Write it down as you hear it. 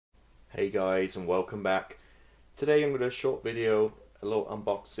Hey guys, and welcome back. Today I'm going to do a short video, a little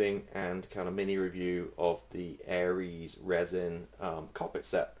unboxing and kind of mini review of the Aries resin cockpit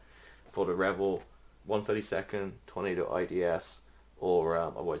set for the Rebel 132nd Tornado IDS, or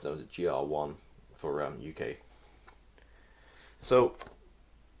otherwise known as GR.1 for UK. So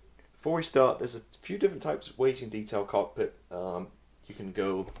before we start, there's a few different types of ways you can detail cockpit. You can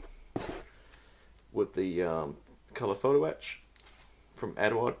go with the color photo etch from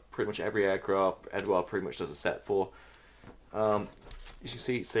Edward. Pretty much every aircraft Edward pretty much does a set for. You can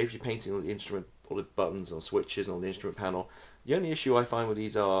see it saves you painting all the instrument, all the buttons and switches on the instrument panel. The only issue I find with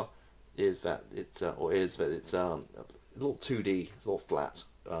these is that it's a little 2D, it's a little flat,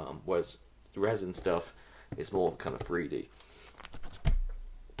 whereas the resin stuff is more kind of 3D.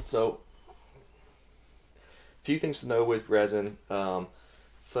 So, a few things to know with resin.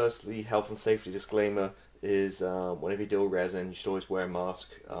 Firstly, health and safety disclaimer is whenever you deal with resin, you should always wear a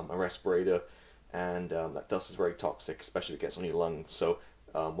mask, a respirator, and that dust is very toxic, especially if it gets on your lungs. So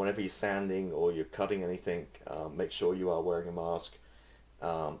whenever you're sanding or you're cutting anything, make sure you are wearing a mask.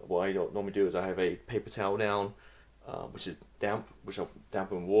 What I normally do is I have a paper towel down, which is damp, which I'll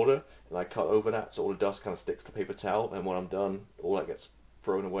dampen with water, and I cut over that so all the dust kind of sticks to the paper towel, and when I'm done, all that gets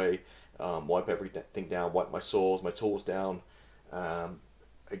thrown away. Wipe everything down, wipe my saws, my tools down.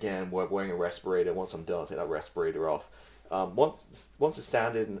 Again, we're wearing a respirator. Once I'm done, I'll take that respirator off. Once it's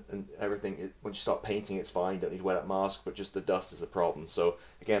sanded and everything, when you start painting, it's fine. You don't need to wear that mask, but just the dust is the problem. So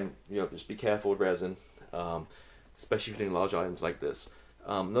again, just be careful with resin, especially if you're doing large items like this.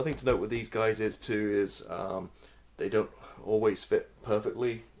 Another thing to note with these guys is they don't always fit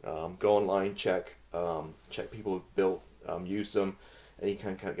perfectly. Go online, check people who've built, use them, and you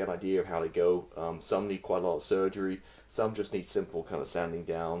can kind of get an idea of how they go. Some need quite a lot of surgery. Some just need simple kind of sanding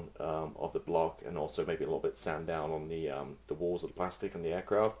down of the block, and also maybe a little bit sand down on the walls of the plastic on the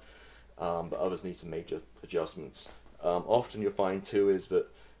aircraft. But others need some major adjustments. Often you'll find too is that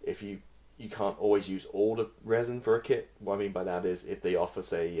if you can't always use all the resin for a kit. What I mean by that is if they offer,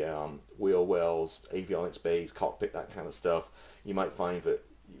 say, wheel wells, avionics bays, cockpit, that kind of stuff, you might find that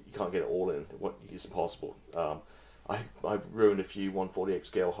you can't get it all in. It's impossible. I've ruined a few 1/48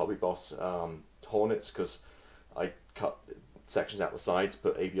 scale Hobby Boss Hornets because I cut sections out the side to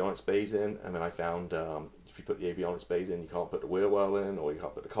put avionics bays in, and then I found if you put the avionics bays in, you can't put the wheel well in, or you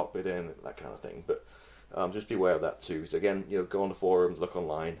can't put the cockpit in, that kind of thing. But just be aware of that too. So again, go on the forums, look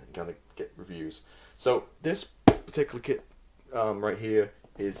online, and kind of get reviews. So this particular kit right here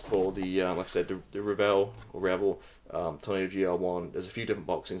is for the like I said, the Rebel Tornado GR.1. There's a few different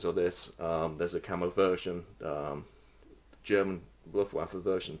boxings of this. There's a camo version, German Luftwaffe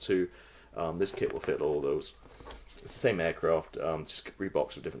version 2. This kit will fit all those. It's the same aircraft, just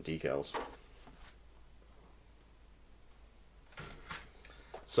reboxed with different decals.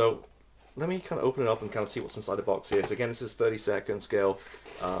 So let me kind of open it up and kind of see what's inside the box here. So again, this is 32nd scale.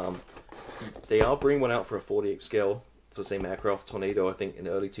 They are bringing one out for a 48 scale for the same aircraft, Tornado, I think in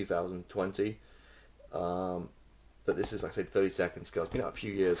early 2020. But this is, like I said, 32nd scale. It's been out a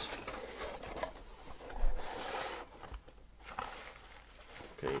few years.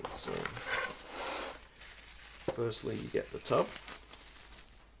 Okay, so firstly you get the tub.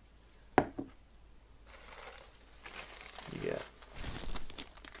 You get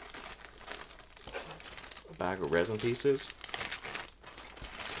a bag of resin pieces.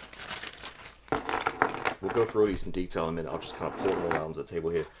 We'll go through all these in detail in a minute. I'll just kind of pour them all onto the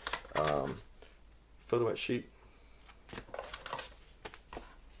table here. Photo etch sheet.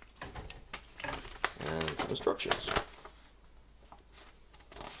 And some instructions.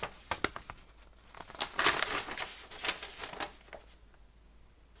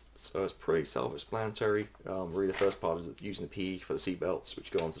 So it's pretty self-explanatory. Really, the first part is using the PE for the seat belts,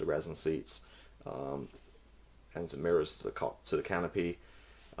 which go onto the resin seats, and some mirrors to the canopy,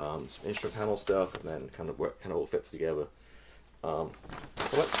 some instrument panel stuff, and then kind of all fits together. So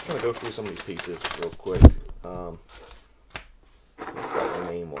let's kind of go through some of these pieces real quick. Let's start with the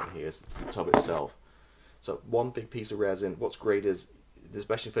main one here, it's the tub itself. So one big piece of resin. What's great is,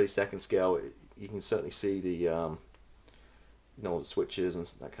 especially 32nd scale, you can certainly see the the switches and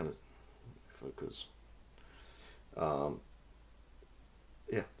that kind of focus.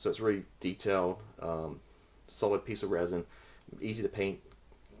 Yeah, so it's really detailed, solid piece of resin, easy to paint,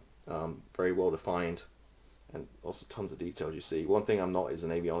 very well defined, and also tons of details you see. One thing I'm not is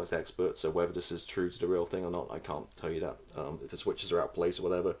an avionics expert, so whether this is true to the real thing or not, I can't tell you that. If the switches are out of place or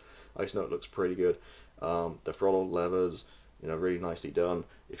whatever, I just know it looks pretty good. The throttle levers, really nicely done.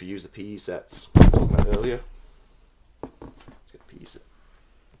 If you use the PE sets I was talking about earlier, piece.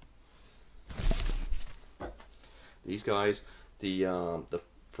 These guys, the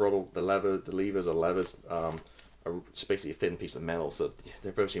throttle, the levers are levers. Are just basically a thin piece of metal, so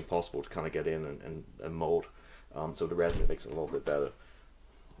they're virtually impossible to kind of get in and mold. So the resin makes it a little bit better.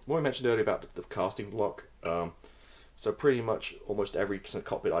 What I mentioned earlier about the casting block, so pretty much almost every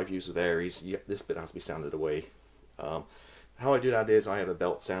cockpit I've used with Aries, this bit has to be sanded away. How I do that is I have a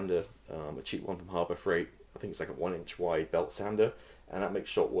belt sander, a cheap one from Harbor Freight. I think it's like a 1-inch wide belt sander, and that makes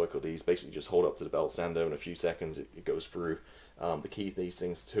short work of these. Basically just hold up to the belt sander, in a few seconds it goes through. The key to these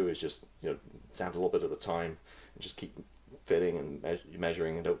things too is just, sand a little bit at a time, and just keep fitting and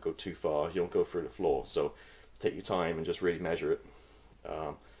measuring, and don't go too far. You don't go through the floor, so take your time and just really measure it.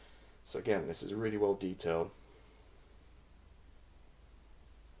 So again, this is really well detailed.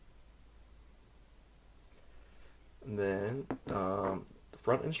 And then the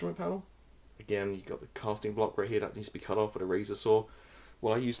front instrument panel, again, you've got the casting block right here that needs to be cut off with a razor saw.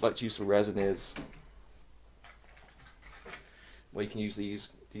 What I like to use for resin is, well, you can use these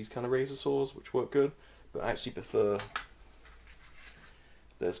kind of razor saws, which work good, but I actually prefer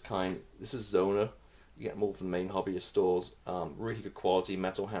this is Zona. You get them all from the main hobbyist stores. Really good quality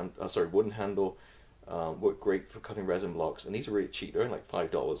metal wooden handle. Work great for cutting resin blocks, and these are really cheap. They're only like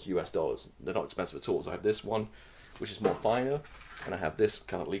 $5 US dollars. They're not expensive at all. So I have this one, which is more finer, and I have this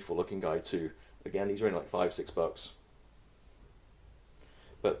kind of lethal looking guy too. Again, these are only like $5-6,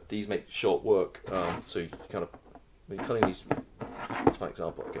 but these make short work. So you kind of, when you're cutting these, let's find an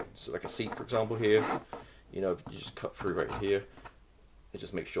example. Okay, so like a seat, for example, here. You just cut through right here. It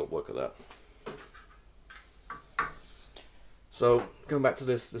just makes short work of that. So going back to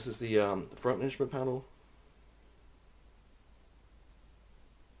this is the front instrument panel.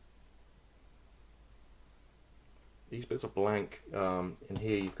 These bits are blank. In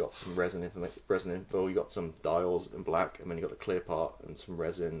here you've got some resin info. You've got some dials in black, and then you've got a clear part and some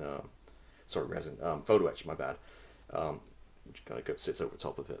resin. Photo etch. My bad. Which kind of sits over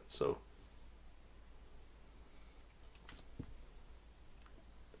top of it. So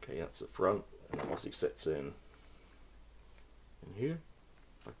okay, that's the front, and that obviously sits in here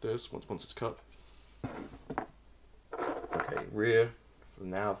like this once it's cut. Okay, rear for the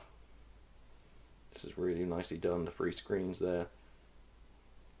nav. This is really nicely done, the 3 screens there.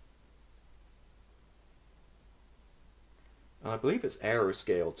 And I believe it's aero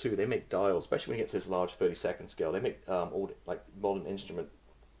scale too. They make dials, especially when it gets this large 30-second scale. They make all like modern instrument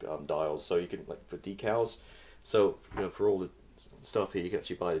dials, so you can, like, for decals. So for all the stuff here, you can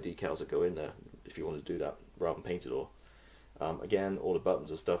actually buy the decals that go in there if you want to do that rather than paint it all. Again, all the buttons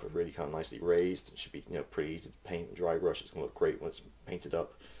and stuff are really kind of nicely raised. It should be pretty easy to paint and dry brush. It's going to look great when it's painted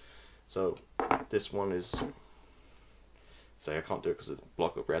up. So this one is, say I can't do it because there's a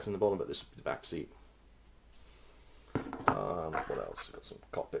block of resin in the bottom, but this would be the back seat. What else? Got some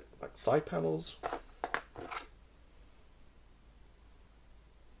cockpit like side panels.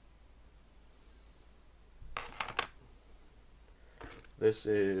 This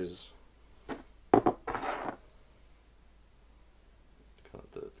is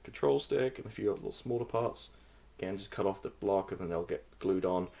the control stick and a few other little smaller parts. Again, just cut off the block and then they'll get glued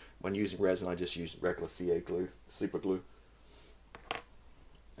on. When using resin, I just use regular CA glue, super glue.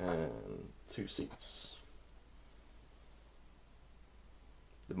 And 2 seats.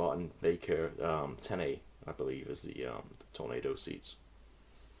 The Martin Baker 10A, I believe, is the Tornado seats.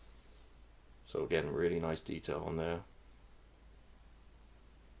 So again, really nice detail on there.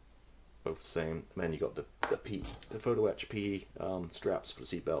 Both the same. And then you got the photo etch PE straps for the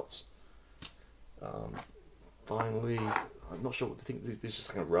seat belts. Finally, I'm not sure what to think. These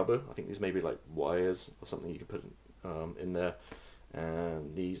just kind of rubber. I think these may be like wires or something you can put in there.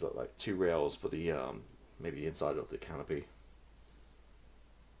 And these look like 2 rails for the maybe the inside of the canopy.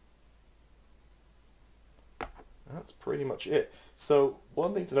 That's pretty much it. So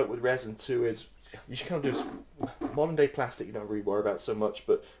one thing to note with resin too is you should kind of do modern day plastic. You don't really worry about so much,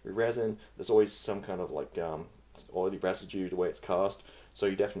 but with resin, there's always some kind of like oily residue the way it's cast. So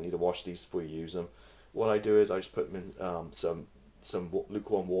you definitely need to wash these before you use them. What I do is I just put them in some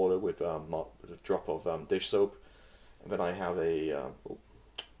lukewarm water with a drop of dish soap, and then I have a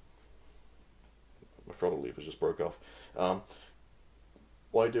my throttle lever just broke off.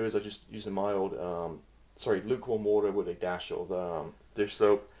 What I do is I just use a mild lukewarm water with a dash of dish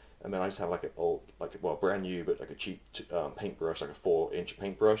soap, and then I just have like brand new but like a cheap paintbrush, like a 4-inch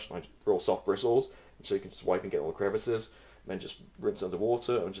paintbrush, and I just roll soft bristles, so you can just wipe and get all the crevices. And then just rinse under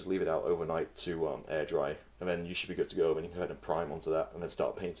water and just leave it out overnight to air dry, and then you should be good to go. Then you can go ahead and prime onto that and then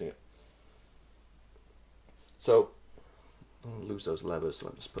start painting it. So I'll lose those levers, so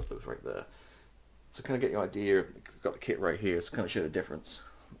I'll just put those right there. So kind of get your idea. I've got the kit right here, so kind of show the difference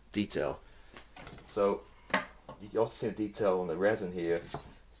detail. So you also see the detail on the resin here.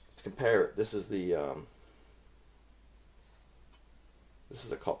 to compare it, this is the this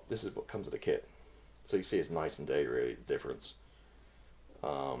is what comes with the kit. So you see it's night and day, really, the difference.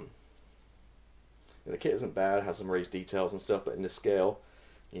 And the kit isn't bad, has some raised details and stuff, but in the scale,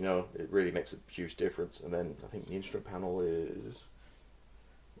 you know, it really makes a huge difference. And then I think the instrument panel is,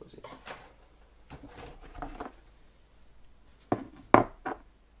 what is it?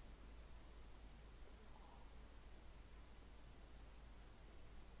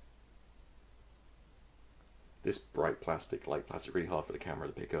 This bright plastic, light plastic, really hard for the camera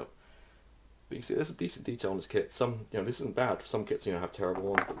to pick up. But you see, there's a decent detail on this kit. Some, you know, this isn't bad. Some kits, you know, have terrible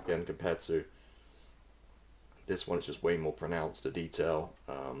ones, but again, compared to this one, it's just way more pronounced. The detail,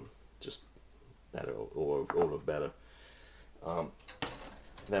 just better, or all of better.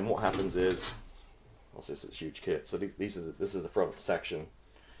 Then what happens is, also this is a huge kit. So this is the front section.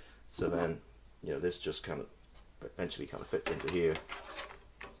 So then, you know, this just kind of eventually kind of fits into here.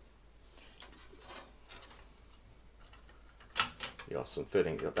 You got some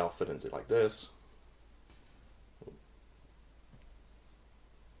fitting, they'll fit into it like this.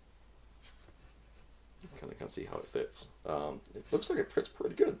 Kind of see how it fits. It looks like it fits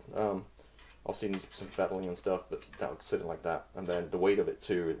pretty good. Obviously needs some fettling and stuff, but that'll sit in like that. And then the weight of it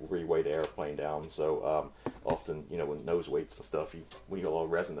too, it will really weigh the airplane down. So often, you know, when nose weights and stuff, when you got a lot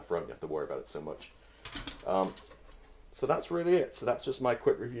of resin in the front, you have to worry about it so much. So that's really it. So that's just my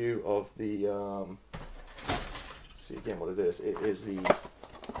quick review of the. See again what it is. It is the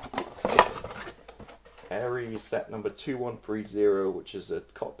Aries set number 2130, which is a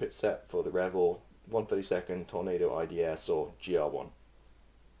cockpit set for the Rebel 132nd Tornado IDS or GR.1.